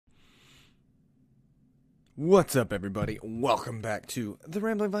What's up, everybody? Welcome back to the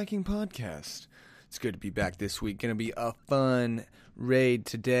Rambling Viking podcast. It's good to be back this week. Gonna be a fun raid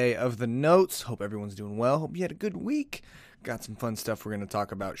today of the notes. Hope everyone's doing well. Hope you had a good week. Got some fun stuff we're gonna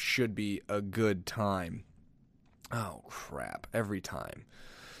talk about. Should be a good time. Oh, crap. Every time.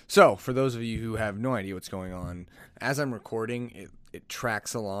 So, for those of you who have no idea what's going on, as I'm recording, it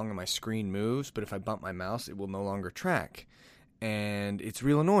tracks along and my screen moves, but if I bump my mouse, it will no longer track. And it's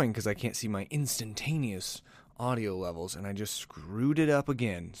real annoying because I can't see my instantaneous audio levels, and I just screwed it up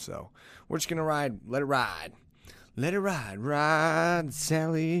again. So we're just gonna ride, let it ride. Let it ride, ride,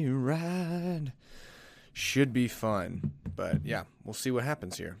 Sally, ride. Should be fun. But yeah, we'll see what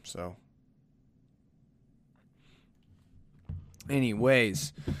happens here. So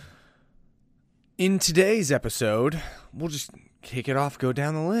anyways, in today's episode, we'll just kick it off, go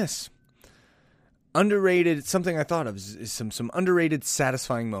down the list. Underrated, something I thought of is some underrated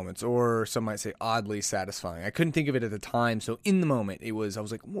satisfying moments, or some might say oddly satisfying. I couldn't think of it at the time, so in the moment, I was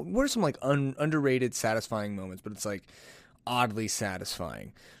like, what are some like underrated satisfying moments, but it's like oddly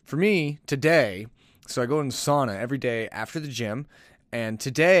satisfying. For me, today, so I go in the sauna every day after the gym, and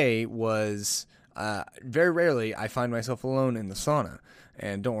today was, very rarely, I find myself alone in the sauna.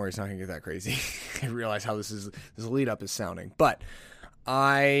 And don't worry, it's not going to get that crazy. I realize how this lead up is sounding. But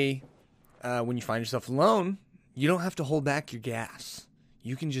when you find yourself alone, you don't have to hold back your gas.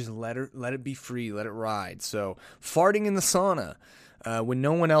 You can just let it be free, let it ride. So farting in the sauna when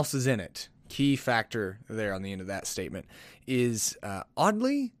no one else is in it, key factor there on the end of that statement, is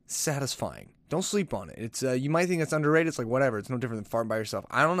oddly satisfying. Don't sleep on it. It's you might think it's underrated. It's like whatever. It's no different than farting by yourself.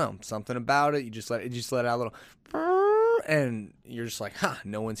 I don't know. Something about it. You just let it out a little, and you're just like,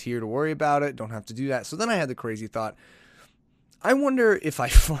 no one's here to worry about it. Don't have to do that. So then I had the crazy thought, I wonder if I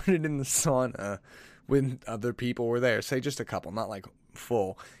farted in the sauna when other people were there, say just a couple, not like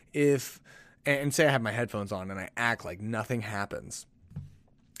full, and say I have my headphones on and I act like nothing happens,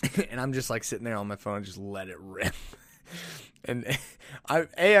 and I'm just like sitting there on my phone and just let it rip. And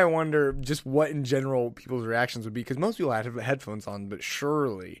I wonder just what in general people's reactions would be, because most people have headphones on, but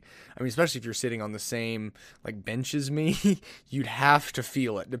surely, I mean, especially if you're sitting on the same like bench as me, you'd have to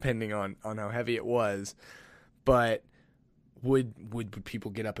feel it depending on how heavy it was. But would people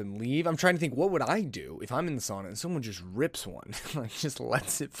get up and leave? I'm trying to think, what would I do if I'm in the sauna and someone just rips one, like just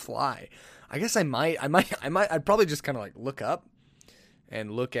lets it fly? I guess I'd probably just kind of like look up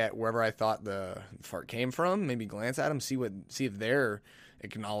and look at wherever I thought the fart came from, maybe glance at them, see if they're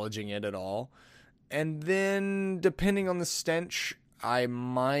acknowledging it at all. And then depending on the stench, I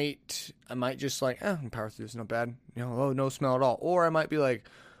might just like, power through this, not bad. No smell at all. Or I might be like,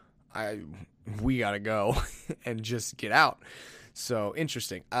 we gotta go and just get out. So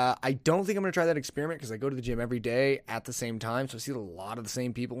interesting. I don't think I'm gonna try that experiment because I go to the gym every day at the same time, so I see a lot of the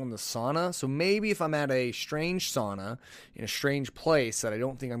same people in the sauna. So maybe if I'm at a strange sauna in a strange place that I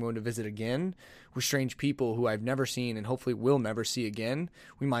don't think I'm going to visit again, with strange people who I've never seen and hopefully will never see again,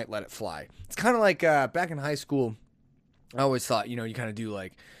 we might let it fly. It's kind of like back in high school, I always thought, you kind of do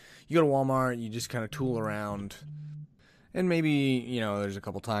like, you go to Walmart, you just kind of tool around. And maybe, there's a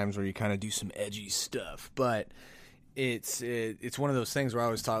couple times where you kind of do some edgy stuff, but it's one of those things where I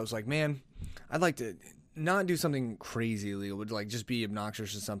always thought, I was like, man, I'd like to not do something crazy illegal, but like just be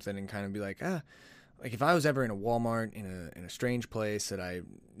obnoxious or something and kind of be like, like if I was ever in a Walmart in a strange place that I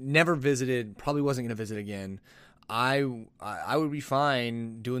never visited, probably wasn't going to visit again, I would be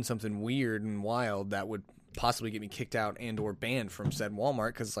fine doing something weird and wild that would possibly get me kicked out and or banned from said Walmart,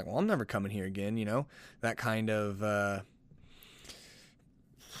 because it's like, well, I'm never coming here again, that kind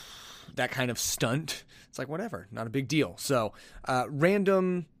of stunt. It's like, whatever, not a big deal. So,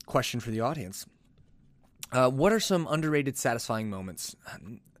 random question for the audience. What are some underrated satisfying moments?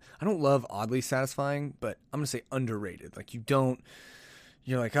 I don't love oddly satisfying, but I'm going to say underrated. Like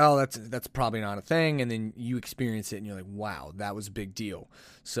you're like, oh, that's probably not a thing. And then you experience it and you're like, wow, that was a big deal.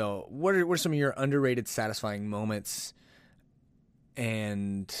 So what are some of your underrated satisfying moments?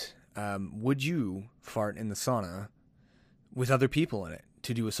 And would you fart in the sauna with other people in it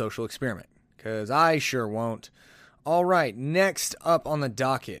to do a social experiment? Because I sure won't. All right, next up on the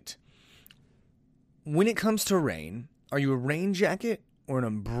docket. When it comes to rain, are you a rain jacket or an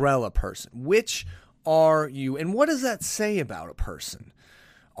umbrella person? Which are you, and what does that say about a person?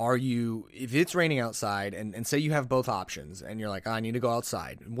 Are you, if it's raining outside and say you have both options and you're like, I need to go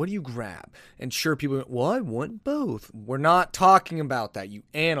outside, what do you grab? And sure, people go, well, I want both. We're not talking about that, you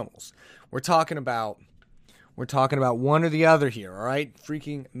animals. We're talking about one or the other here, all right?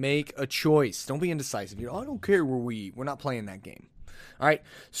 Freaking make a choice. Don't be indecisive. I don't care where we're not playing that game. All right?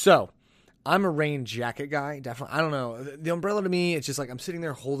 So, I'm a rain jacket guy, definitely. I don't know. The umbrella to me, it's just like I'm sitting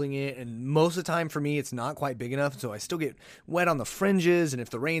there holding it, and most of the time for me, it's not quite big enough, so I still get wet on the fringes, and if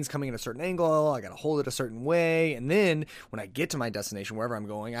the rain's coming at a certain angle, I gotta hold it a certain way, and then when I get to my destination, wherever I'm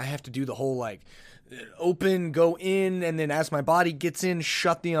going, I have to do the whole, like, open, go in, and then as my body gets in,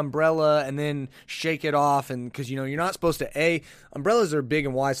 shut the umbrella, and then shake it off, and because, you're not supposed to, umbrellas are big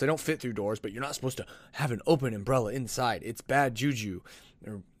and wide, so they don't fit through doors, but you're not supposed to have an open umbrella inside. It's bad juju.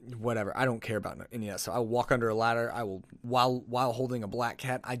 Or whatever. I don't care about any of that. So I will walk under a ladder. I will while holding a black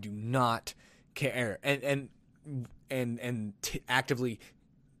cat. I do not care and actively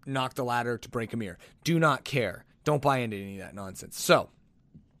knock the ladder to break a mirror. Do not care. Don't buy into any of that nonsense. So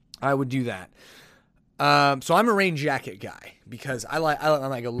I would do that. So I'm a rain jacket guy because I'm like,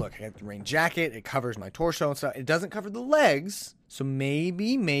 look, I got the rain jacket. It covers my torso and stuff. It doesn't cover the legs. So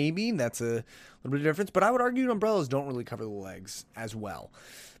maybe that's a little bit of difference. But I would argue umbrellas don't really cover the legs as well.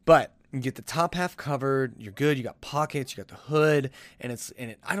 But you get the top half covered. You're good. You got pockets. You got the hood. And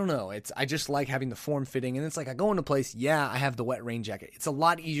I don't know. I just like having the form fitting. And it's like I go into place. Yeah, I have the wet rain jacket. It's a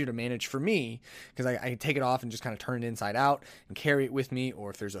lot easier to manage for me because I can take it off and just kind of turn it inside out and carry it with me. Or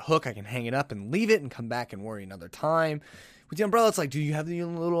if there's a hook, I can hang it up and leave it and come back and worry another time. With the umbrella, it's like, do you have the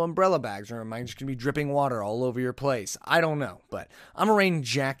little umbrella bags, or am I just going to be dripping water all over your place? I don't know, but I'm a rain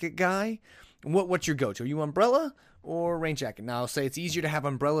jacket guy. What's your go-to? Are you umbrella or rain jacket? Now, I'll say it's easier to have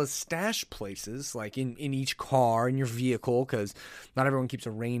umbrellas stash places, like in each car, in your vehicle, because not everyone keeps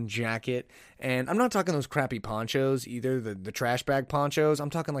a rain jacket. And I'm not talking those crappy ponchos either, the trash bag ponchos. I'm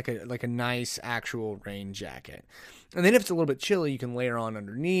talking like a nice actual rain jacket. And then if it's a little bit chilly, you can layer on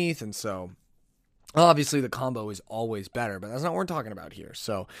underneath, and so... Obviously, the combo is always better, but that's not what we're talking about here.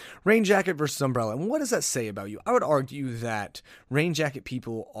 So, rain jacket versus umbrella. And what does that say about you? I would argue that rain jacket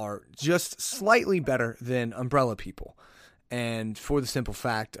people are just slightly better than umbrella people. And for the simple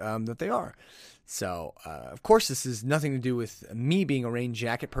fact that they are. So, of course, this has nothing to do with me being a rain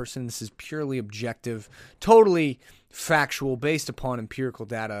jacket person. This is purely objective, totally factual, based upon empirical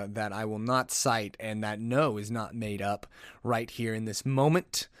data that I will not cite and that is not made up right here in this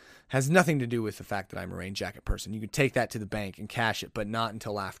moment. Has nothing to do with the fact that I'm a rain jacket person. You could take that to the bank and cash it, but not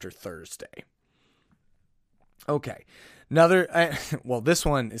until after Thursday. Okay. This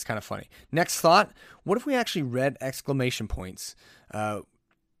one is kind of funny. Next thought, what if we actually read exclamation points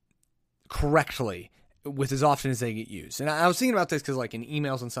correctly with as often as they get used? And I was thinking about this because like in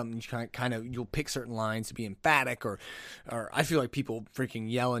emails and something, you'll pick certain lines to be emphatic, or I feel like people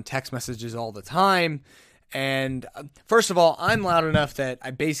freaking yell in text messages all the time. And first of all, I'm loud enough that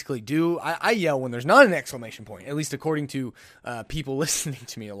I basically do. I yell when there's not an exclamation point, at least according to people listening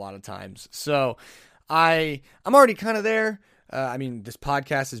to me a lot of times. So I'm already kind of there. This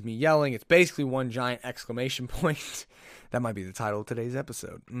podcast is me yelling. It's basically one giant exclamation point. That might be the title of today's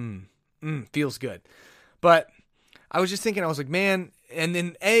episode. Feels good. But I was just thinking, I was like, man, and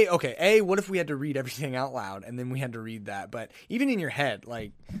then what if we had to read everything out loud and then we had to read that? But even in your head,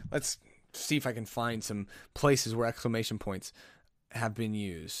 like, let's see if I can find some places where exclamation points have been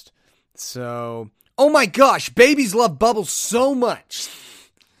used. So, oh my gosh, babies love bubbles so much.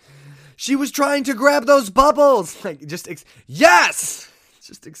 She was trying to grab those bubbles. Like, yes!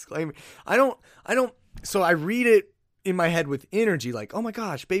 Just exclaiming. So I read it in my head with energy, like, oh my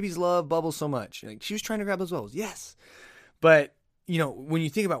gosh, babies love bubbles so much. Like, she was trying to grab those bubbles. Yes. But, when you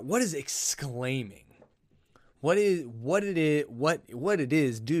think about what is exclaiming, what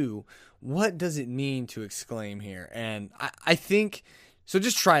does it mean to exclaim here? And I think, so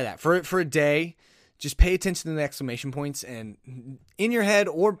just try that for a day. Just pay attention to the exclamation points, and in your head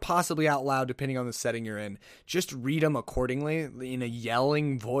or possibly out loud, depending on the setting you're in, just read them accordingly in a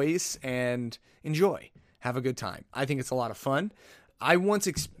yelling voice and enjoy. Have a good time. I think it's a lot of fun.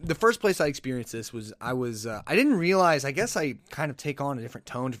 The first place I experienced this was I didn't realize, I guess I kind of take on a different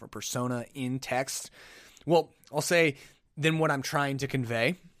tone, different persona in text. Well, I'll say than what I'm trying to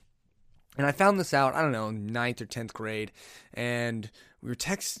convey. And I found this out, I don't know, 9th or 10th grade, and we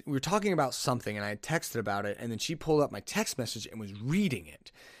were talking about something, and I had texted about it, and then she pulled up my text message and was reading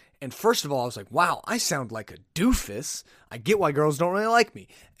it. And first of all, I was like, wow, I sound like a doofus. I get why girls don't really like me.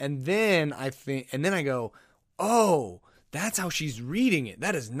 And then I go, oh, that's how she's reading it.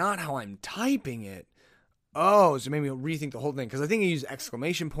 That is not how I'm typing it. Oh, so it made me rethink the whole thing, because I think I used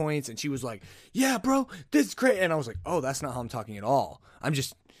exclamation points, and she was like, yeah, bro, this is great. And I was like, oh, that's not how I'm talking at all.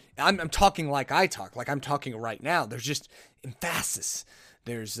 I'm talking like I talk, like I'm talking right now. There's just emphasis.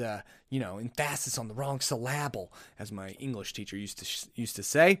 There's, emphasis on the wrong syllable, as my English teacher used to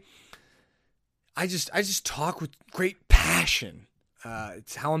say. I just talk with great passion.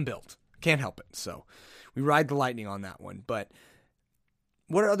 It's how I'm built. Can't help it. So we ride the lightning on that one. But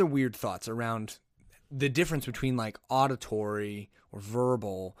what are other weird thoughts around the difference between like auditory or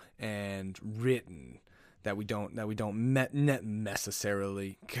verbal and written that we don't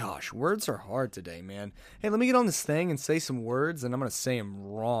necessarily. Gosh, words are hard today, man. Hey, let me get on this thing and say some words, and I'm gonna say them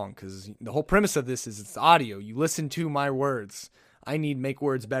wrong because the whole premise of this is it's audio. You listen to my words. I need make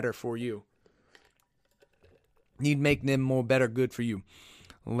words better for you. Need make them more better good for you.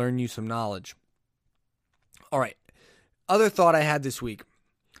 Learn you some knowledge. All right. Other thought I had this week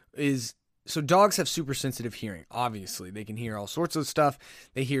is, so dogs have super sensitive hearing. Obviously, they can hear all sorts of stuff.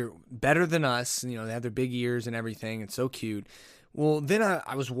 They hear better than us. You know, they have their big ears and everything. It's so cute. Well, then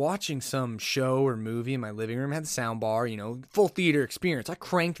I was watching some show or movie in my living room. Had the sound bar, you know, full theater experience. I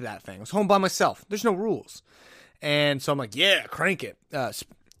cranked that thing. I was home by myself. There's no rules. And so I'm like, yeah, crank it.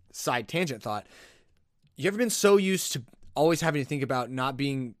 Side tangent thought. You ever been so used to always having to think about not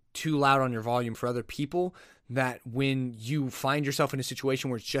being too loud on your volume for other people that when you find yourself in a situation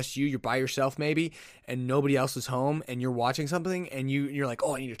where it's just you're by yourself maybe, and nobody else is home, and you're watching something, and you're like,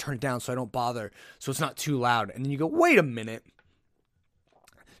 oh, I need to turn it down so I don't bother, so it's not too loud. And then you go, wait a minute.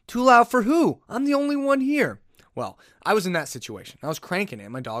 Too loud for who? I'm the only one here. Well, I was in that situation. I was cranking it.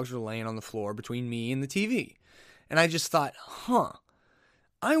 My dogs were laying on the floor between me and the TV. And I just thought,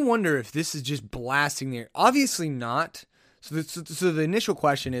 I wonder if this is just blasting there. Obviously not. So the initial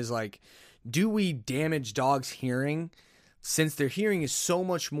question is like, do we damage dogs' hearing since their hearing is so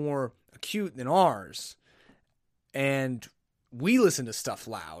much more acute than ours? And we listen to stuff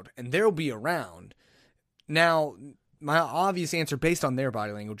loud and they'll be around. Now, my obvious answer based on their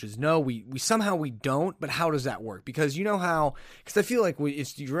body language is no, we somehow we don't, but how does that work? Because you know how, because I feel like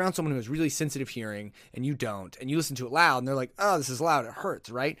if you're around someone who has really sensitive hearing and you don't, and you listen to it loud and they're like, oh, this is loud, it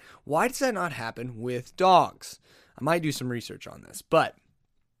hurts, right? Why does that not happen with dogs? I might do some research on this, but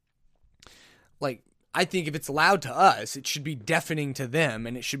like, I think if it's loud to us, it should be deafening to them,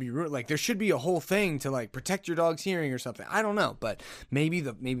 and it should be like there should be a whole thing to like protect your dog's hearing or something. I don't know, but maybe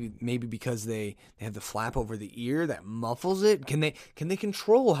because they have the flap over the ear that muffles it. Can they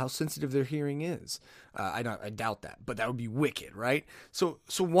control how sensitive their hearing is? I doubt that, but that would be wicked, right? So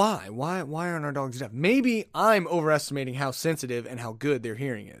why aren't our dogs deaf? Maybe I'm overestimating how sensitive and how good their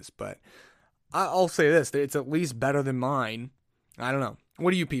hearing is, but I'll say this: it's at least better than mine. I don't know.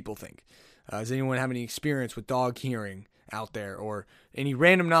 What do you people think? Does anyone have any experience with dog hearing out there, or any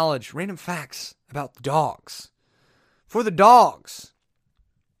random knowledge, random facts about the dogs? For the dogs.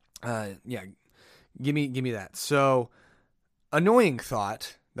 Yeah, give me that. So, annoying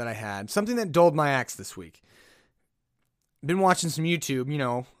thought that I had, something that dulled my axe this week. Been watching some YouTube, you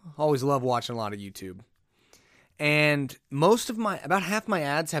know, always love watching a lot of YouTube. And about half my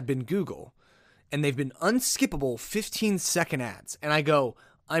ads have been Google, and they've been unskippable 15-second ads. And I go,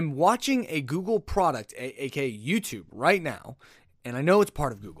 I'm watching a Google product, aka YouTube, right now, and I know it's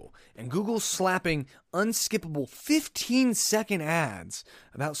part of Google, and Google's slapping unskippable 15-second ads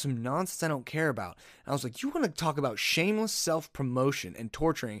about some nonsense I don't care about. And I was like, you want to talk about shameless self-promotion and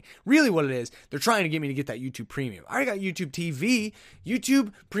torturing? Really what it is, they're trying to get me to get that YouTube Premium. I already got YouTube TV.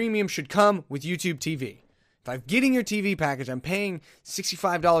 YouTube Premium should come with YouTube TV. If I'm getting your TV package, I'm paying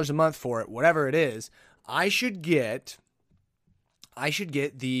 $65 a month for it, whatever it is, I should get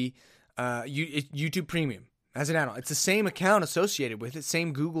the YouTube Premium as an add-on. It's the same account associated with it,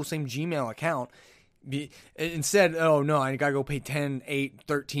 same Google, same Gmail account. Instead, oh no, I gotta go pay $10, $8,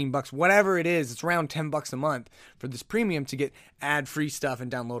 $13, whatever it is. It's around $10 a month for this premium to get ad-free stuff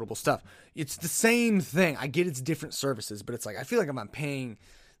and downloadable stuff. It's the same thing. I get it's different services, but it's like I feel like I'm not paying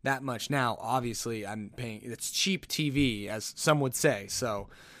that much now. Obviously, I'm paying. It's cheap TV, as some would say. So.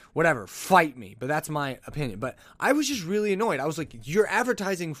 Whatever, fight me, but that's my opinion. But I was just really annoyed. I was like, you're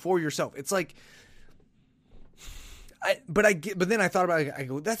advertising for yourself. It's like, but then I thought about it. I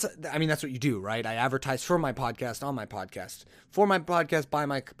go, that's what you do, right? I advertise for my podcast, on my podcast, for my podcast, by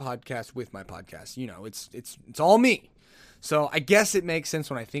my podcast, with my podcast. You know, it's all me. So I guess it makes sense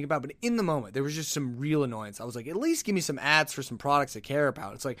when I think about it. But in the moment, there was just some real annoyance. I was like, at least give me some ads for some products I care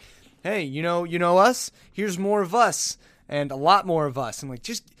about. It's like, hey, you know us? Here's more of us. And a lot more of us. And like,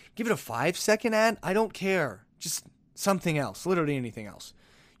 just give it a 5-second ad. I don't care. Just something else. Literally anything else.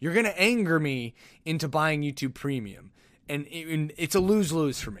 You're going to anger me into buying YouTube Premium. And it's a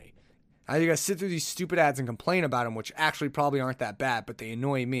lose-lose for me. I got to sit through these stupid ads and complain about them, which actually probably aren't that bad, but they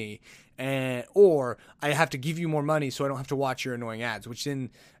annoy me. Or I have to give you more money so I don't have to watch your annoying ads, which in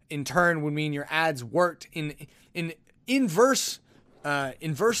turn would mean your ads worked inversely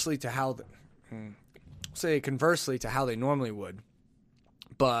to how conversely to how they normally would,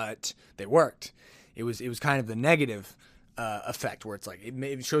 but they worked. It was kind of the negative effect where it's like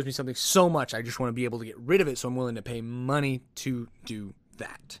it shows me something so much I just want to be able to get rid of it, so I'm willing to pay money to do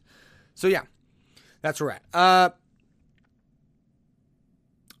that. So yeah, that's where we're at.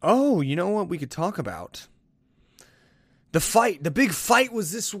 Oh, you know what we could talk about? The big fight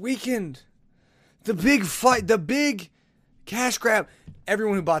was this weekend. The big cash grab.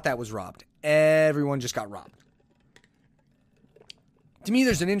 Everyone who bought that was robbed. Everyone just got robbed. To me,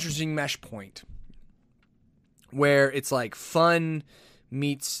 there's an interesting mesh point where it's like fun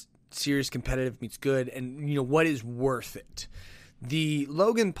meets serious, competitive meets good, and what is worth it? The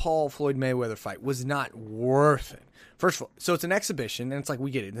Logan Paul Floyd Mayweather fight was not worth it. First of all, so it's an exhibition, and it's like, we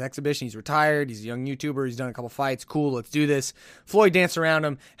get it. It's an exhibition. He's retired. He's a young YouTuber. He's done a couple fights. Cool, let's do this. Floyd danced around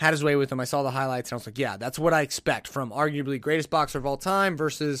him, had his way with him. I saw the highlights, and I was like, yeah, that's what I expect from arguably greatest boxer of all time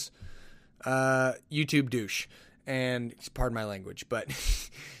versus YouTube douche. And pardon my language, but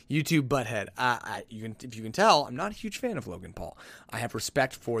YouTube butthead. If you can tell, I'm not a huge fan of Logan Paul. I have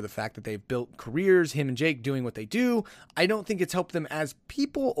respect for the fact that they've built careers, him and Jake doing what they do. I don't think it's helped them as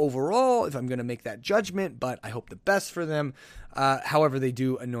people overall, if I'm going to make that judgment, but I hope the best for them. However, they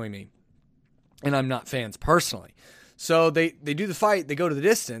do annoy me, and I'm not fans personally. So they do the fight, they go to the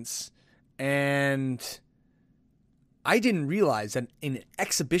distance, and I didn't realize that in an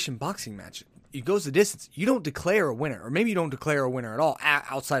exhibition boxing match, it goes the distance. You don't declare a winner, or maybe you don't declare a winner at all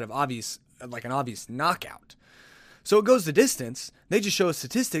outside of an obvious knockout. So it goes the distance. They just show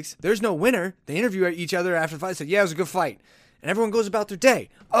statistics. There's no winner. They interview each other after the fight. Said, yeah, it was a good fight. And everyone goes about their day.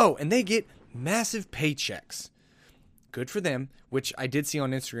 Oh, and they get massive paychecks. Good for them, which I did see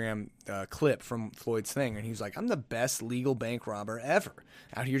on Instagram a clip from Floyd's thing. And he was like, I'm the best legal bank robber ever.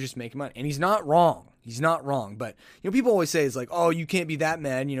 Out here just making money. And he's not wrong. He's not wrong. But, people always say, it's like, oh, you can't be that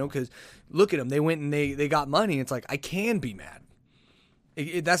mad, because look at them. They went and they got money. It's like, I can be mad.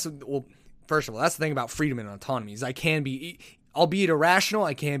 First of all, that's the thing about freedom and autonomy is I can be, albeit irrational,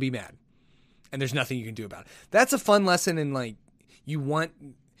 I can be mad. And there's nothing you can do about it. That's a fun lesson in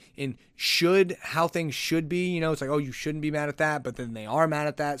how things should be. It's like, oh, you shouldn't be mad at that, but then they are mad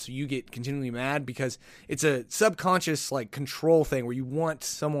at that, so you get continually mad because it's a subconscious control thing where you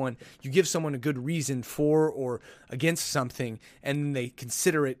give someone a good reason for or against something, and then they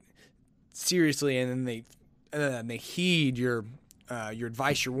consider it seriously, and then they heed your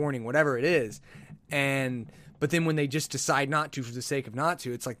advice, your warning, whatever it is, but then when they just decide not to for the sake of not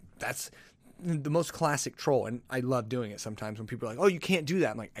to, it's like that's the most classic troll, and I love doing it sometimes when people are like, oh, you can't do that.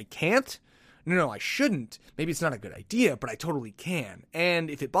 I'm like, I can't? No, I shouldn't. Maybe it's not a good idea, but I totally can.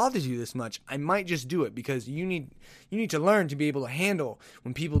 And if it bothers you this much, I might just do it because you need to learn to be able to handle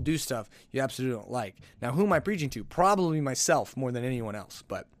when people do stuff you absolutely don't like. Now, who am I preaching to? Probably myself more than anyone else.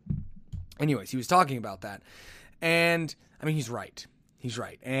 But anyways, he was talking about that. And, he's right. He's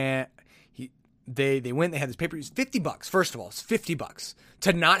right. And they went, they had this paper. It's $50. First of all, it's $50.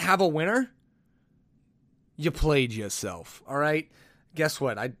 To not have a winner? You played yourself, all right? Guess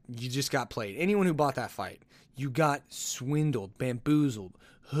what? You just got played. Anyone who bought that fight, you got swindled, bamboozled,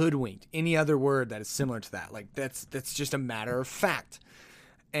 hoodwinked, any other word that is similar to that. That's just a matter of fact.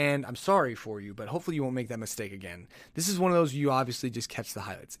 And I'm sorry for you, but hopefully you won't make that mistake again. This is one of those you obviously just catch the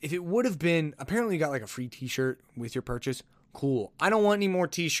highlights. If it would have been, apparently you got a free t-shirt with your purchase, cool. I don't want any more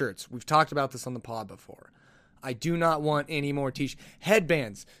t-shirts. We've talked about this on the pod before. I do not want any more t-shirts.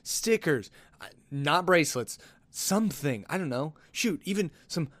 Headbands, stickers, not bracelets, something. I don't know. Shoot, even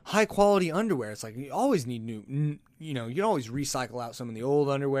some high-quality underwear. It's like you always need new, you can always recycle out some of the old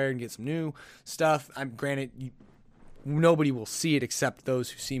underwear and get some new stuff. Granted, nobody will see it except those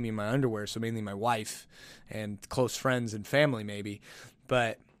who see me in my underwear, so mainly my wife and close friends and family maybe.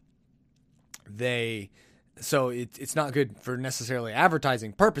 But so it's not good for necessarily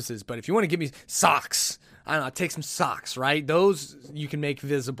advertising purposes, but if you want to give me socks, I don't know, take some socks, right? Those you can make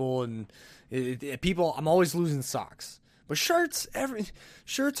visible, and people, I'm always losing socks. But shirts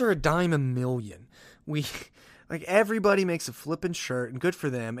are a dime a million. Everybody makes a flippin' shirt, and good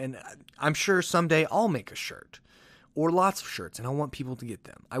for them, and I'm sure someday I'll make a shirt. Or lots of shirts, and I want people to get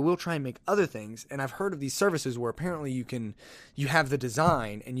them. I will try and make other things, and I've heard of these services where apparently you have the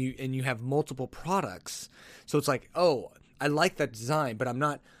design and you have multiple products. So it's like, oh, I like that design, but I'm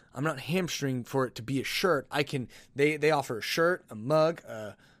not hamstring for it to be a shirt. They offer a shirt, a mug,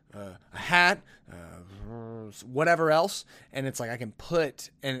 a hat, whatever else, and it's like I can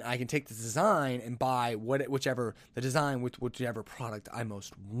take the design and buy whichever product I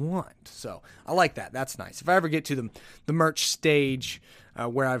most want. So I like that. That's nice. If I ever get to the merch stage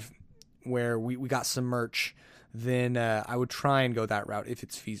where we got some merch, then I would try and go that route if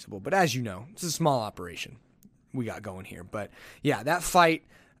it's feasible. But as you know, it's a small operation we got going here. But yeah, that fight,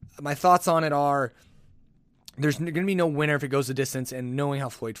 my thoughts on it are, there's going to be no winner if it goes the distance. And knowing how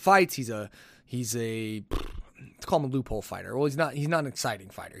Floyd fights, he's a let's call him a loophole fighter. Well, he's not an exciting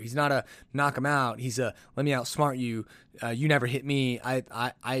fighter. He's not a knock him out. He's a let me outsmart you. You never hit me.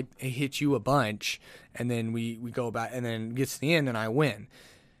 I hit you a bunch, and then we go about, and then it gets to the end and I win.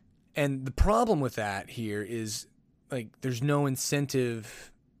 And the problem with that here is, like, there's no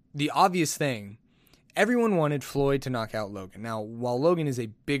incentive. The obvious thing, everyone wanted Floyd to knock out Logan. Now, while Logan is a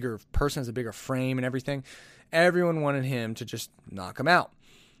bigger person, has a bigger frame and everything, everyone wanted him to just knock him out.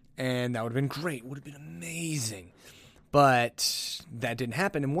 And that would have been great. Would have been amazing. But that didn't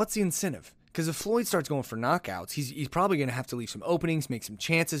happen. And what's the incentive? Because if Floyd starts going for knockouts, he's probably going to have to leave some openings, make some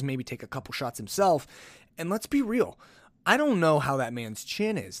chances, maybe take a couple shots himself. And let's be real. I don't know how that man's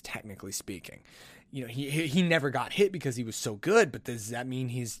chin is, technically speaking. You know, he never got hit because he was so good, but does that mean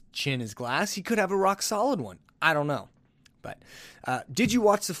his chin is glass? He could have a rock solid one. I don't know. But did you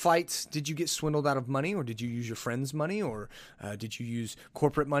watch the fights? Did you get swindled out of money, or did you use your friend's money, or did you use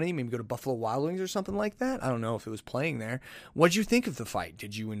corporate money, maybe go to Buffalo Wild Wings or something like that? I don't know if it was playing there. What did you think of the fight?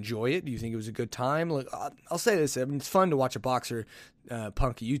 Did you enjoy it? Do you think it was a good time? Look, I'll say this. I mean, it's fun to watch a boxer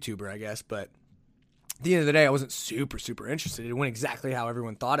punk a YouTuber, I guess, but at the end of the day, I wasn't super, super interested. It went exactly how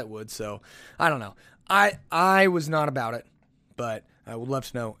everyone thought it would, so I don't know. I was not about it, but I would love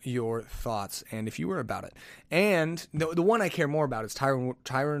to know your thoughts and if you were about it. And the one I care more about is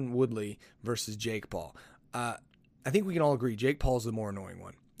Tyron Woodley versus Jake Paul. I think we can all agree Jake Paul's the more annoying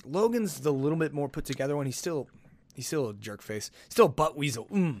one. Logan's the little bit more put together one. He's still a jerk face. Still a butt weasel.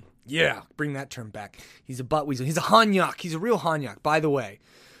 Yeah, bring that term back. He's a butt weasel. He's a hanyak. He's a real hanyak, by the way.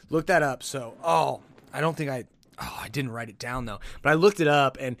 Look that up. So, I don't think I didn't write it down though. But I looked it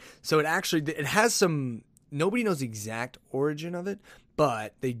up, and so it has some. Nobody knows the exact origin of it,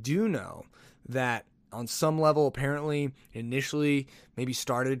 but they do know that on some level, apparently, initially maybe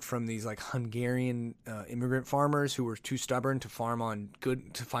started from these like Hungarian immigrant farmers who were too stubborn to find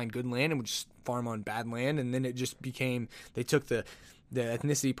good land and would just farm on bad land, and then it just became they took the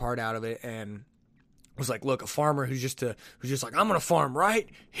ethnicity part out of it and was like, look, a farmer who's just like, I'm gonna farm right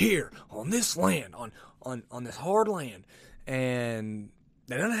here on this land on this hard land, and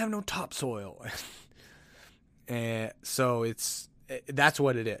they don't have no topsoil. And so that's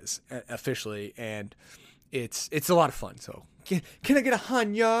what it is officially, and it's a lot of fun. So can I get a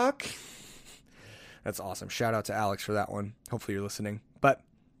hanyak? That's awesome. Shout out to Alex for that one. Hopefully you're listening. But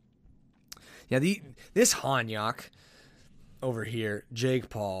yeah, this hanyak over here,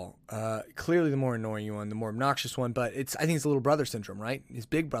 Jake Paul, clearly the more annoying one, the more obnoxious one, but I think it's a little brother syndrome, right? His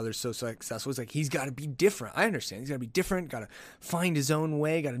big brother's so successful. It's like he's got to be different. I understand. He's got to be different, got to find his own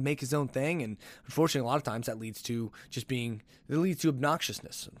way, got to make his own thing, and unfortunately, a lot of times that leads to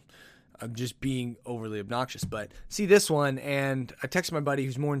obnoxiousness, of just being overly obnoxious. But see this one, and I texted my buddy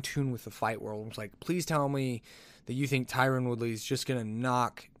who's more in tune with the fight world. I was like, please tell me that you think Tyron Woodley is just going to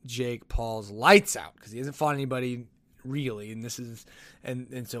knock Jake Paul's lights out, because he hasn't fought anybody really, and this is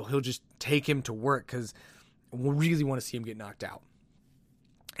and so he'll just take him to work because we really want to see him get knocked out.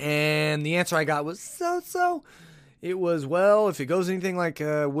 And the answer I got was so. It was, well, if it goes anything like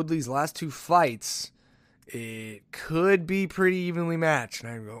Woodley's last two fights, it could be pretty evenly matched.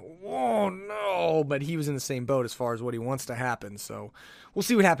 And I go, oh no, but he was in the same boat as far as what he wants to happen. So we'll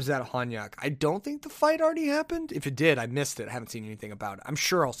see what happens at Hanyak. I don't think the fight already happened. If it did, I missed it. I haven't seen anything about it. I'm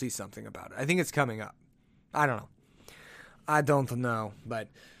sure I'll see something about it. I think it's coming up. I don't know. But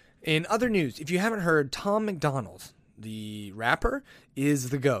in other news, if you haven't heard, Tom McDonald, the rapper,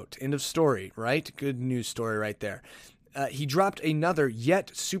 is the GOAT. End of story, right? Good news story right there. He dropped another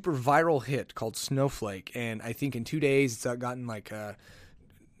yet super viral hit called Snowflake, and I think in 2 days it's gotten like,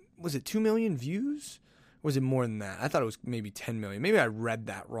 was it 2 million views? Or was it more than that? I thought it was maybe 10 million. Maybe I read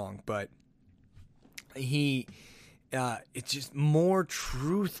that wrong, but it's just more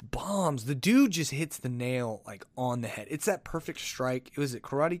truth bombs. The dude just hits the nail like on the head. It's that perfect strike. Was it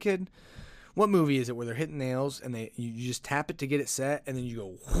Karate Kid? What movie is it where they're hitting nails and you just tap it to get it set, and then you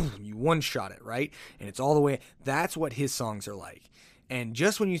go, whoosh, you one shot it, right? And it's all the way. That's what his songs are like. And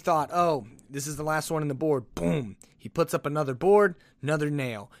just when you thought, oh, this is the last one on the board, boom, he puts up another board, another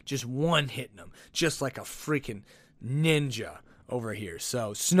nail, just one hitting him, just like a freaking ninja over here.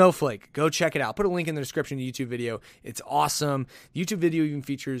 So Snowflake, go check it out. Put a link in the description of the YouTube video. It's awesome. The YouTube video even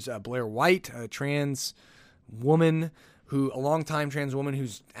features Blair White, a trans woman a long-time trans woman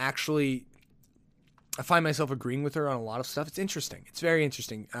who's actually, I find myself agreeing with her on a lot of stuff. It's interesting. It's very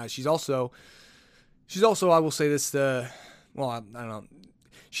interesting. She's also, I will say this, I don't know.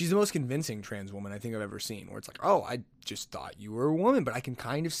 She's the most convincing trans woman I think I've ever seen, where it's like, oh, I just thought you were a woman, but I can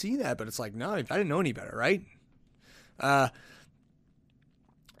kind of see that. But it's like, no, I didn't know any better, right?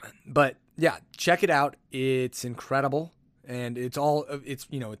 But yeah, check it out. It's incredible. and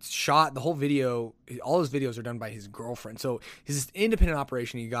it's shot. The whole video, all his videos are done by his girlfriend. So his independent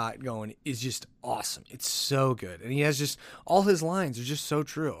operation he got going is just awesome. It's so good, and he has just all his lines are just so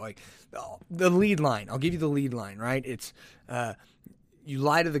true. Like the lead line, I'll give you the lead line. Right? It's you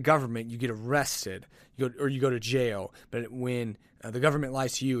lie to the government, you get arrested, you go to jail. But when the government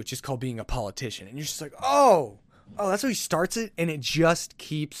lies to you, it's just called being a politician, and you're just like, oh, that's how he starts it, and it just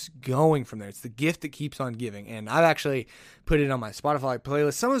keeps going from there. It's the gift that keeps on giving, and I've actually put it on my Spotify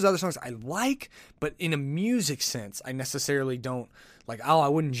playlist. Some of his other songs I like, but in a music sense, I necessarily don't like, I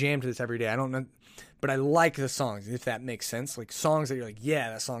wouldn't jam to this every day. I don't know, but I like the songs, if that makes sense. Like songs that you're like,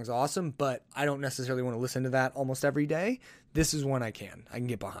 yeah, that song's awesome, but I don't necessarily want to listen to that almost every day. This is one I can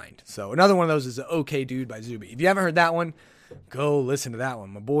get behind. So another one of those is Okay Dude by Zuby. If you haven't heard that one, go listen to that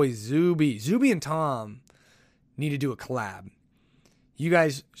one. My boy Zuby and Tom need to do a collab. You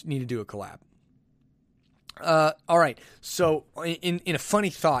guys need to do a collab. All right. So in a funny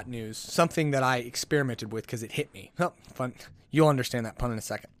thought news, something that I experimented with because it hit me. Oh, fun. You'll understand that pun in a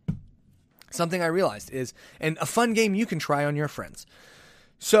second. Something I realized is, and a fun game you can try on your friends.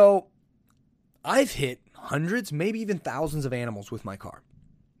 So I've hit hundreds, maybe even thousands of animals with my car,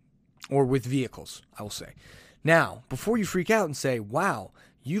 or with vehicles, I will say. Now, before you freak out and say, wow,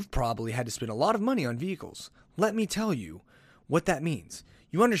 you've probably had to spend a lot of money on vehicles, let me tell you what that means.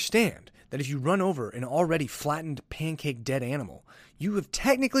 You understand that if you run over an already flattened, pancake dead animal, you have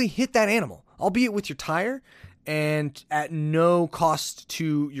technically hit that animal, albeit with your tire and at no cost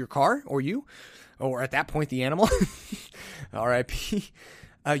to your car or you, or at that point the animal. R.I.P.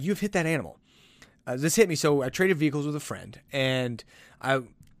 You've hit that animal. This hit me. So I traded vehicles with a friend, and I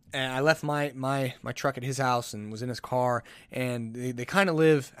left my truck at his house and was in his car, and they kind of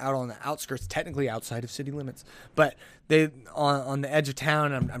live out on the outskirts, technically outside of city limits, but they on the edge of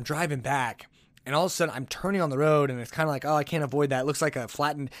town. And I'm driving back, and all of a sudden I'm turning on the road, and it's kind of like, oh, I can't avoid that. It looks like a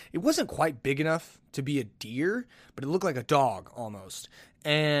flattened. It wasn't quite big enough to be a deer, but it looked like a dog almost,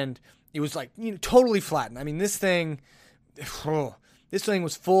 and it was like totally flattened. I mean, this thing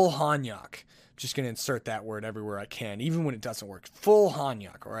was full Hanyak. Just going to insert that word everywhere I can, even when it doesn't work. Full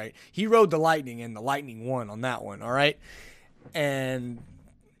Hanyak, all right? He rode the Lightning, and the Lightning won on that one, all right? And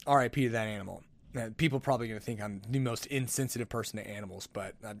R.I.P. to that animal. Now, people are probably going to think I'm the most insensitive person to animals,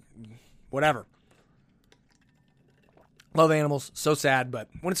 but whatever. Love animals, so sad, but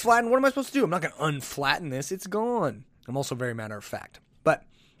when it's flattened, what am I supposed to do? I'm not going to unflatten this. It's gone. I'm also very matter of fact. But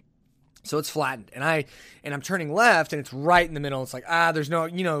so it's flattened, and I'm turning left, and it's right in the middle. It's like, there's no,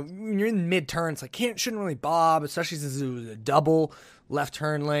 when you're in mid-turn, it's like, shouldn't really bob, especially since it was a double left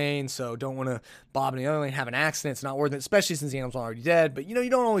turn lane, so don't want to bob in the other lane, have an accident. It's not worth it, especially since the animal's already dead, but, you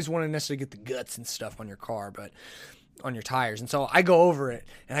don't always want to necessarily get the guts and stuff on your car, but on your tires. And so I go over it,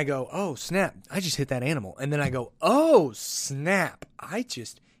 and I go, oh, snap, I just hit that animal. And then I go, oh, snap, I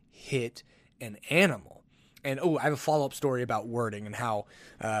just hit an animal. And I have a follow-up story about wording and how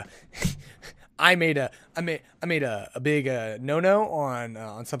I made a big no-no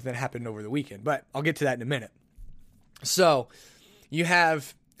on something that happened over the weekend. But I'll get to that in a minute. So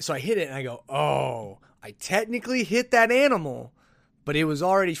I hit it and I go, oh, I technically hit that animal, but it was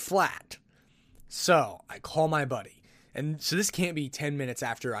already flat. So I call my buddy, and so this can't be 10 minutes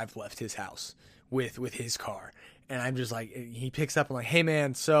after I've left his house with his car, and I'm just like, he picks up, I'm like, hey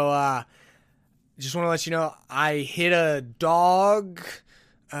man, so just want to let you know, I hit a dog.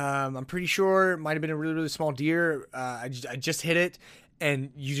 I'm pretty sure it might have been a really, really small deer. I just hit it,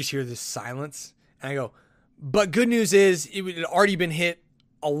 and you just hear this silence. And I go, but good news is it had already been hit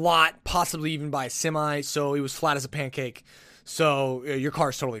a lot, possibly even by a semi, so it was flat as a pancake. So your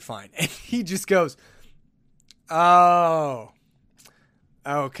car's totally fine. And he just goes, oh,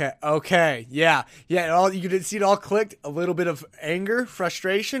 okay, yeah. You could see it all clicked. A little bit of anger,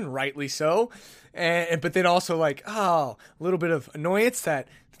 frustration, rightly so. But then also like, a little bit of annoyance that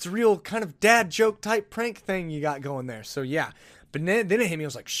it's a real kind of dad joke type prank thing you got going there. So yeah, but then it hit me. I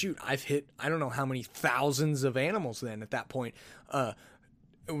was like, shoot, I've hit, I don't know how many thousands of animals then at that point,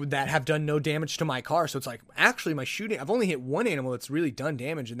 that have done no damage to my car. So it's like, actually my shooting, I've only hit one animal that's really done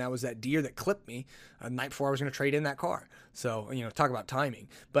damage. And that was that deer that clipped me the night before I was going to trade in that car. So, talk about timing,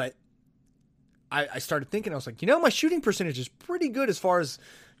 but I started thinking, I was like, my shooting percentage is pretty good as far as,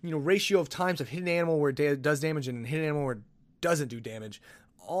 ratio of times I've hit an animal where it does damage and hit an animal where it doesn't do damage.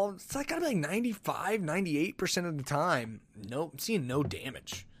 It's like gotta be like 95, 98% of the time. Nope, I'm seeing no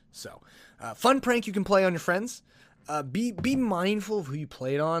damage. So, fun prank you can play on your friends. Be mindful of who you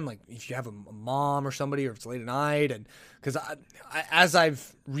play it on. Like if you have a mom or somebody, or if it's late at night, and because as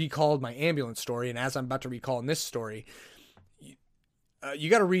I've recalled my ambulance story, and as I'm about to recall in this story, you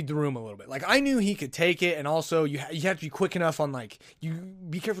got to read the room a little bit. Like, I knew he could take it, and also you have to be quick enough on, like, you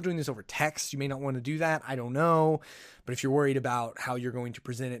be careful doing this over text. You may not want to do that. I don't know. But if you're worried about how you're going to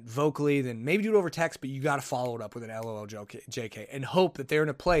present it vocally, then maybe do it over text, but you got to follow it up with an LOL JK and hope that they're in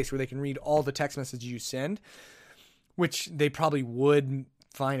a place where they can read all the text messages you send, which they probably would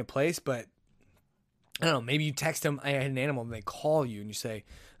find a place, but I don't know, maybe you text them, I had an animal, and they call you, and you say, and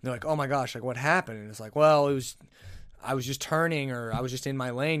they're like, oh my gosh, like, what happened? And it's like, well, I was just turning, or I was just in my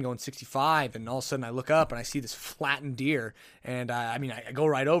lane going 65, and all of a sudden I look up and I see this flattened deer, and I go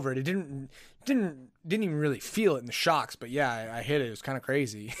right over it. It didn't even really feel it in the shocks, but yeah, I hit it. It was kind of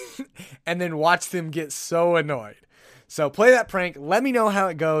crazy. And then watch them get so annoyed. So play that prank. Let me know how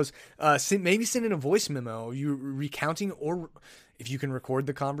it goes. Maybe send in a voice memo. You recounting, or if you can record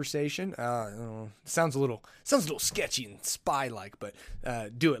the conversation. Sounds a little sketchy and spy-like, but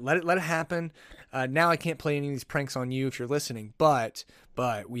do it. Let it happen. Now I can't play any of these pranks on you if you're listening, but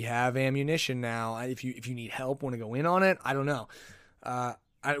we have ammunition now. If you need help, want to go in on it, I don't know.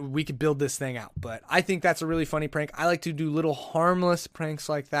 We could build this thing out, but I think that's a really funny prank. I like to do little harmless pranks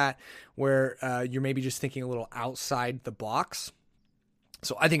like that where you're maybe just thinking a little outside the box.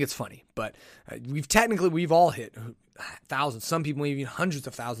 So I think it's funny, but we've all hit thousands, some people even hundreds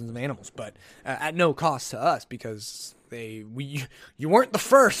of thousands of animals, but at no cost to us, because you weren't the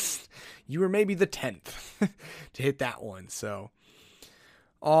first. You were maybe the 10th to hit that one. So,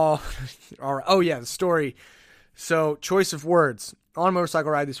 all right. Oh yeah, the story. So, choice of words. On a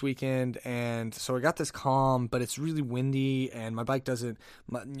motorcycle ride this weekend, and so I got this calm, but it's really windy, and my bike doesn't.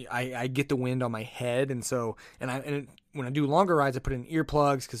 I get the wind on my head, and when I do longer rides, I put in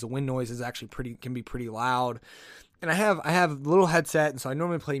earplugs because the wind noise is actually can be pretty loud. And I have a little headset, and so I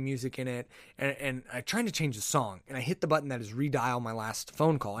normally play music in it, and I'm trying to change the song, and I hit the button that is redial my last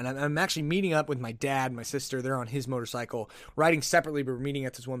phone call, and I'm actually meeting up with my dad, my sister. They're on his motorcycle, riding separately, but we're meeting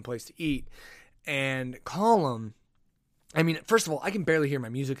at this one place to eat, and call them. I mean, first of all, I can barely hear my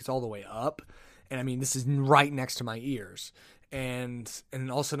music. It's all the way up. And I mean, this is right next to my ears. And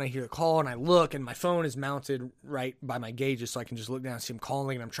all of a sudden I hear the call, and I look, and my phone is mounted right by my gauges, so I can just look down and see him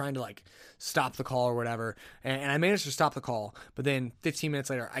calling, and I'm trying to like stop the call or whatever. And I managed to stop the call, but then 15 minutes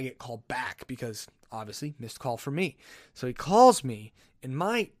later I get called back because obviously missed call from me. So he calls me, and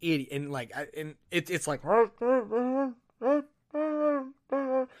my idiot, and like, it's like,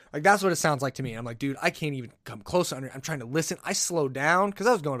 like, that's what it sounds like to me. And I'm like, dude, I can't even come close to 100. I'm trying to listen. I slowed down because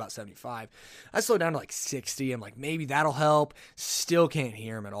I was going about 75. I slowed down to like 60. I'm like, maybe that'll help. Still can't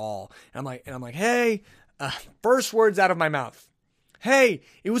hear him at all. And I'm like, hey, first words out of my mouth. Hey,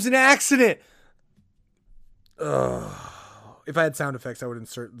 it was an accident. If I had sound effects, I would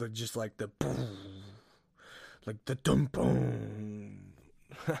insert just like the boom, like the dum boom.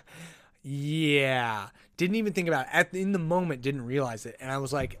 Yeah. Didn't even think about it. In the moment, didn't realize it. And I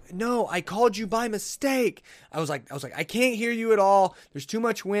was like, no, I called you by mistake. I was like, I can't hear you at all. There's too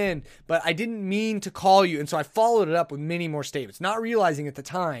much wind, but I didn't mean to call you. And so I followed it up with many more statements, not realizing at the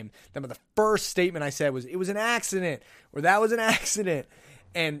time that the first statement I said was, it was an accident, or that was an accident.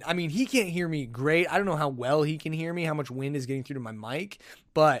 And I mean, he can't hear me great. I don't know how well he can hear me, how much wind is getting through to my mic,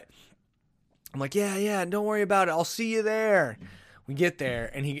 but I'm like, yeah, don't worry about it. I'll see you there. We get there,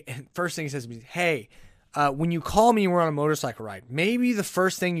 and first thing he says to me, hey, when you call me and we're on a motorcycle ride, maybe the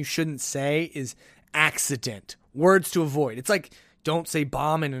first thing you shouldn't say is accident. Words to avoid. It's like, don't say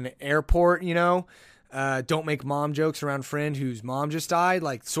bomb in an airport, you know? Don't make mom jokes around a friend whose mom just died.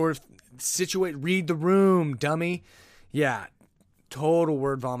 Like, sort of read the room, dummy. Yeah, total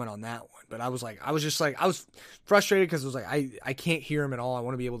word vomit on that one. But I was frustrated because it was like, I can't hear him at all. I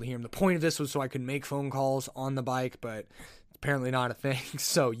want to be able to hear him. The point of this was so I could make phone calls on the bike, but apparently not a thing.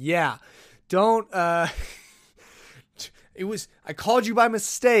 So yeah, don't, I called you by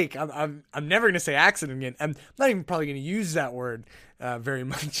mistake. I'm never going to say accident again. I'm not even probably going to use that word very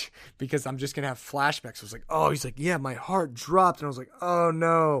much because I'm just going to have flashbacks. I was like, oh, he's like, yeah, my heart dropped. And I was like, oh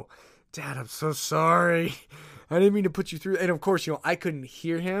no, Dad, I'm so sorry. I didn't mean to put you through. And of course, I couldn't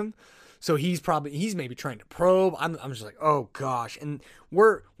hear him. So he's maybe trying to probe. I'm just like, oh gosh. And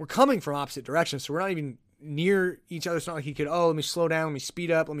we're coming from opposite directions. So we're not even near each other. It's not like he could, let me slow down, let me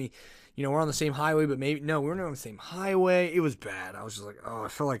speed up, we're on the same highway, but maybe, no, we're not on the same highway. It was bad. I was just like, I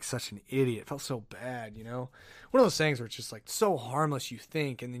felt like such an idiot. It felt so bad, One of those things where it's just like so harmless you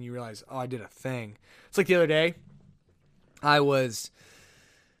think, and then you realize, I did a thing. It's like the other day, I was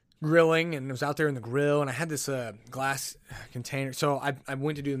grilling, and I was out there in the grill, and I had this glass container. So I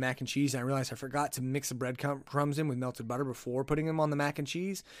went to do the mac and cheese, and I realized I forgot to mix the breadcrumbs in with melted butter before putting them on the mac and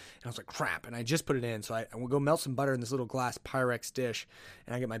cheese. And I was like, crap. And I just put it in. So I will go melt some butter in this little glass Pyrex dish,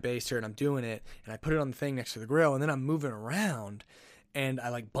 and I get my baster, and I'm doing it, and I put it on the thing next to the grill, and then I'm moving around, and I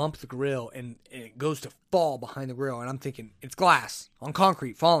like bump the grill, and it goes to fall behind the grill, and I'm thinking it's glass on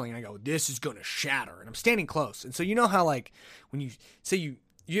concrete falling, and I go, this is gonna shatter, and I'm standing close, and so you know how like when you say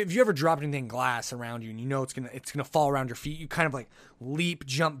if you ever dropped anything glass around you and you know it's gonna fall around your feet, you kind of like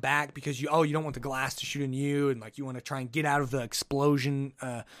jump back because you don't want the glass to shoot in you, and like you want to try and get out of the explosion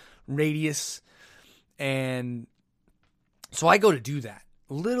radius. And so I go to do that.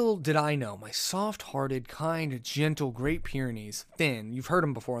 Little did I know, my soft-hearted, kind, gentle Great Pyrenees, Finn, you've heard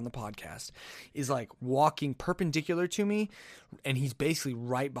him before on the podcast, is like walking perpendicular to me, and he's basically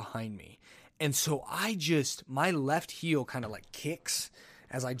right behind me. And so my left heel kind of like kicks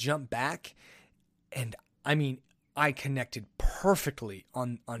as I jump back, and I mean, I connected perfectly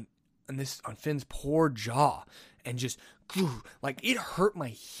on Finn's poor jaw, and just like it hurt my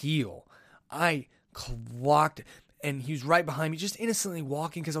heel. I clocked, and he was right behind me, just innocently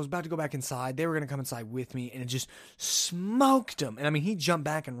walking because I was about to go back inside. They were going to come inside with me, and it just smoked him. And I mean, he jumped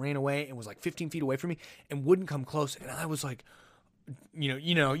back and ran away and was like 15 feet away from me and wouldn't come close. And I was like,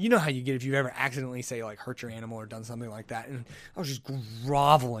 you know how you get if you ever accidentally say like hurt your animal or done something like that. And I was just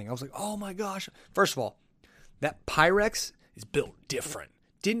groveling. I was like, oh my gosh. First of all, that Pyrex is built different.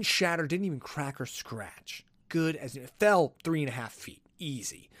 Didn't shatter, didn't even crack or scratch. Good as it fell 3.5 feet.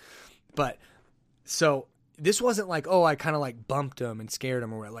 Easy. But so this wasn't like, oh, I kind of like bumped him and scared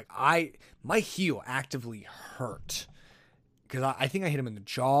him or whatever. Like my heel actively hurt because I think I hit him in the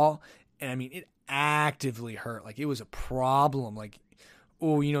jaw, and I mean, it actively hurt. Like it was a problem. Like,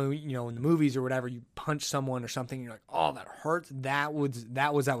 oh, you know, in the movies or whatever, you punch someone or something, and you're like, oh, that hurts. That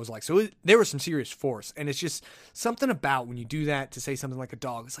was like, so there was some serious force. And it's just something about when you do that to say something like a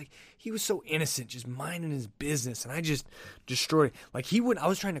dog, it's like, he was so innocent, just minding his business. And I just destroyed it. Like I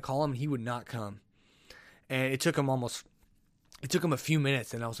was trying to call him and he would not come. And it took him a few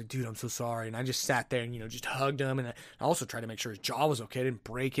minutes, and I was like, dude, I'm so sorry. And I just sat there and, just hugged him. And I also tried to make sure his jaw was okay. I didn't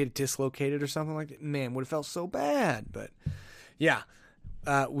break it, dislocate it or something like that. Man, would have felt so bad. But yeah.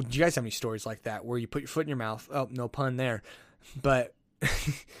 Do you guys have any stories like that where you put your foot in your mouth? Oh, no pun there. But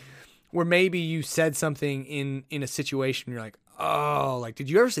where maybe you said something in a situation, you're like, oh, like, did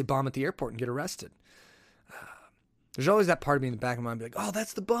you ever say bomb at the airport and get arrested? There's always that part of me in the back of my mind, be like, oh,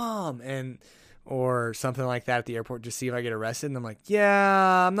 that's the bomb. Or something like that at the airport, just see if I get arrested. And I'm like,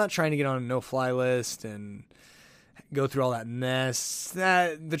 yeah, I'm not trying to get on a no-fly list and go through all that mess.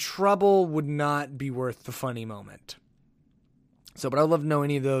 The trouble would not be worth the funny moment. So, but I'd love to know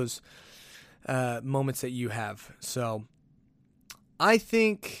any of those moments that you have. So, I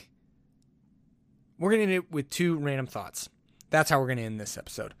think we're going to end it with 2 random thoughts. That's how we're going to end this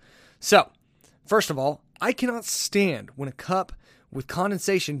episode. So, first of all, I cannot stand when a cup with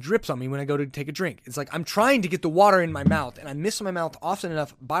condensation drips on me when I go to take a drink. It's like I'm trying to get the water in my mouth, and I miss my mouth often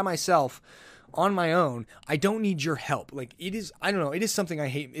enough by myself on my own. I don't need your help. Like it is, I don't know, it is something I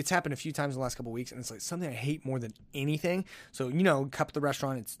hate. It's happened a few times in the last couple of weeks, and it's like something I hate more than anything. So, cup at the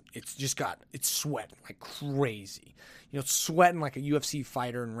restaurant, it's sweating like crazy. It's sweating like a UFC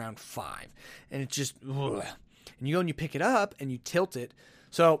fighter in round 5. And it's just, ugh. And you go and you pick it up and you tilt it.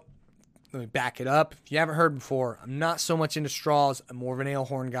 So, let me back it up. If you haven't heard before, I'm not so much into straws. I'm more of an ale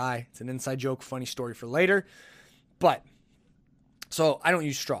horn guy. It's an inside joke, funny story for later. But, so I don't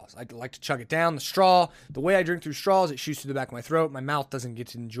use straws. I like to chug it down. The straw, the way I drink through straws, it shoots through the back of my throat. My mouth doesn't get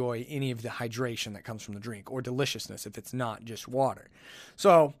to enjoy any of the hydration that comes from the drink or deliciousness if it's not just water.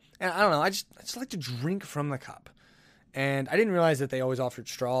 So, and I don't know, I just like to drink from the cup. And I didn't realize that they always offered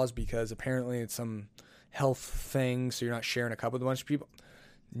straws because apparently it's some health thing, so you're not sharing a cup with a bunch of people.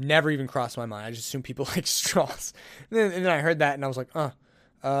 Never even crossed my mind. I just assumed people like straws. And then I heard that and I was like,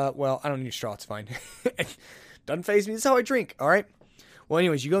 well, I don't need a straw. It's fine. Doesn't faze me. This is how I drink. All right. Well,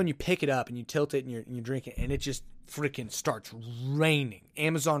 anyways, you go and you pick it up and you tilt it and you drink it, and it just freaking starts raining.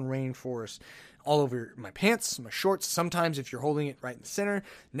 Amazon rainforest all over my pants, my shorts. Sometimes if you're holding it right in the center,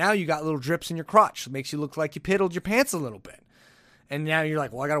 now you got little drips in your crotch. It makes you look like you piddled your pants a little bit. And now you're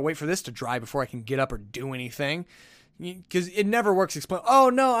like, well, I got to wait for this to dry before I can get up or do anything. Because it never works. Explain. Oh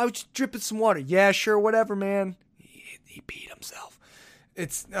no, I was just dripping some water. Yeah, sure, whatever, man. He beat himself.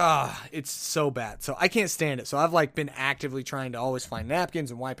 It's so bad. So I can't stand it. So I've been actively trying to always find napkins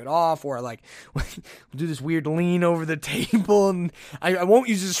and wipe it off, or I do this weird lean over the table, and I won't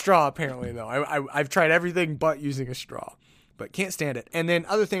use a straw apparently though. I've tried everything but using a straw, but can't stand it. And then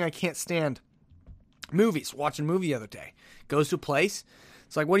other thing I can't stand, movies. Watching a movie the other day. Goes to a place.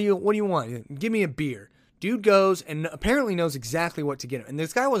 It's like, what do you want? Give me a beer. Dude goes and apparently knows exactly what to get him. And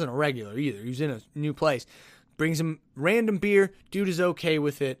this guy wasn't a regular either. He was in a new place. Brings him random beer. Dude is okay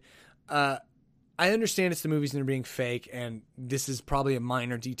with it. I understand it's the movies and they're being fake, and this is probably a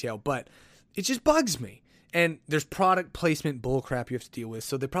minor detail, but it just bugs me. And there's product placement bullcrap you have to deal with,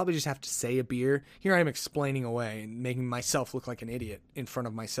 so they probably just have to say a beer. Here I am explaining away and making myself look like an idiot in front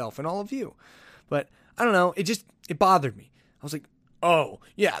of myself and all of you. But I don't know, it bothered me. I was like, oh,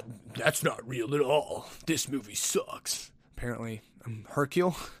 yeah, that's not real at all. This movie sucks. Apparently, I'm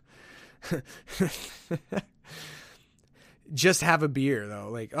Hercule. Just have a beer, though.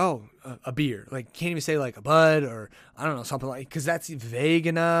 Like, oh, a beer. Like, can't even say, like, a Bud or, I don't know, something like, because that's vague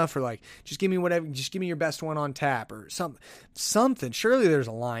enough. Or, like, just give me whatever, just give me your best one on tap or something. Surely there's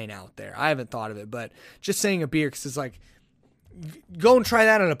a line out there. I haven't thought of it, but just saying a beer, because it's like, go and try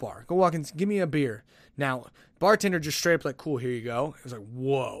that at a bar. Go walk and give me a beer. Now, bartender just straight up like, cool, here you go. It was like,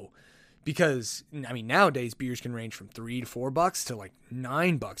 whoa. Because, I mean, nowadays beers can range from $3 to $4 to like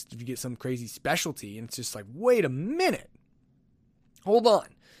 $9 if you get some crazy specialty. And it's just like, wait a minute. Hold on.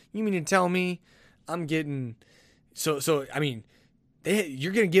 You mean to tell me I'm getting... So I mean,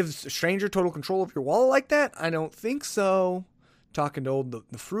 you're going to give a stranger total control of your wallet like that? I don't think so. Talking to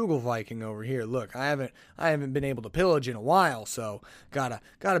the frugal Viking over here. Look, I haven't been able to pillage in a while, so gotta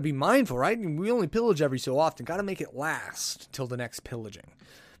be mindful, right? And we only pillage every so often. Gotta make it last till the next pillaging.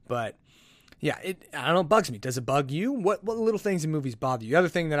 But yeah, I don't know, it bugs me. Does it bug you? What little things in movies bother you? The other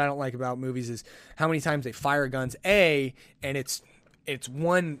thing that I don't like about movies is how many times they fire guns, and it's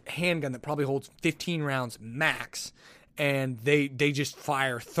one handgun that probably holds 15 rounds max, and they just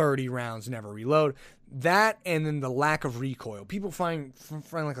fire 30 rounds, never reload. That, and then the lack of recoil. People find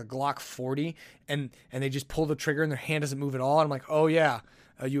like a Glock 40, and they just pull the trigger and their hand doesn't move at all. And I'm like, oh yeah,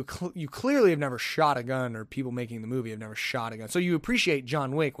 you clearly have never shot a gun, or people making the movie have never shot a gun. So you appreciate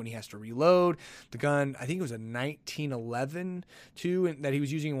John Wick when he has to reload the gun. I think it was a 1911 too, that he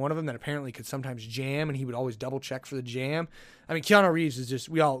was using one of them that apparently could sometimes jam, and he would always double check for the jam. I mean, Keanu Reeves is just,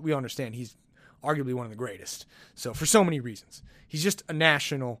 we all understand he's arguably one of the greatest. So for so many reasons, he's just a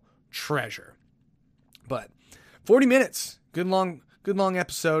national treasure. But 40 minutes, good long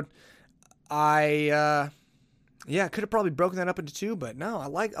episode. I could have probably broken that up into two, but no, I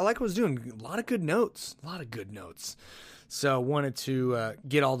like what I was doing. A lot of good notes. So wanted to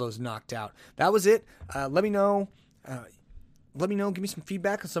get all those knocked out. That was it. Let me know. Give me some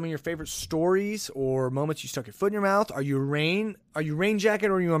feedback on some of your favorite stories or moments you stuck your foot in your mouth. Are you rain jacket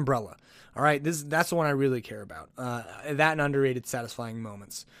or are you umbrella? All right, that's the one I really care about. That and underrated satisfying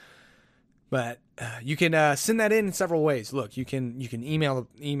moments. But you can send that in several ways. Look, you can email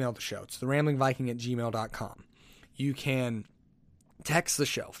the show. It's theramblingviking@gmail.com. You can text the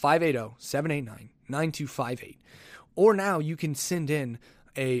show, 580-789-9258. Or now you can send in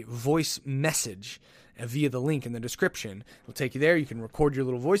a voice message via the link in the description. It'll take you there. You can record your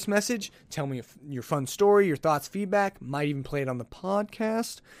little voice message. Tell me your fun story, your thoughts, feedback. Might even play it on the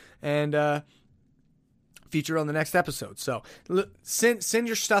podcast. And feature on the next episode. So send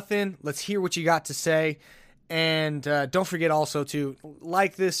your stuff in. Let's hear what you got to say. And don't forget also to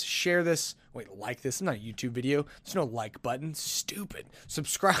like this, share this. Wait, like this? It's not a YouTube video. There's no like button. Stupid.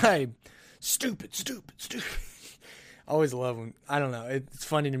 Subscribe. Stupid. I always love when, I don't know, it's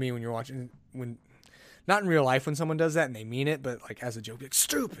funny to me when you're watching, when, not in real life when someone does that and they mean it, but like as a joke, like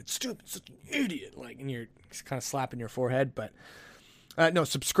stupid, such an idiot. Like, and you're kind of slapping your forehead. But no,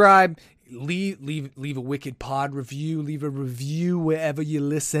 subscribe. Leave a Wicked Pod review. Leave a review wherever you're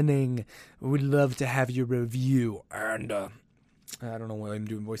listening. We'd love to have your review. And I don't know why I'm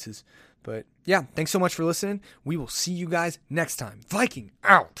doing voices, but yeah, thanks so much for listening. We will see you guys next time. Viking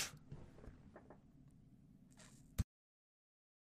out.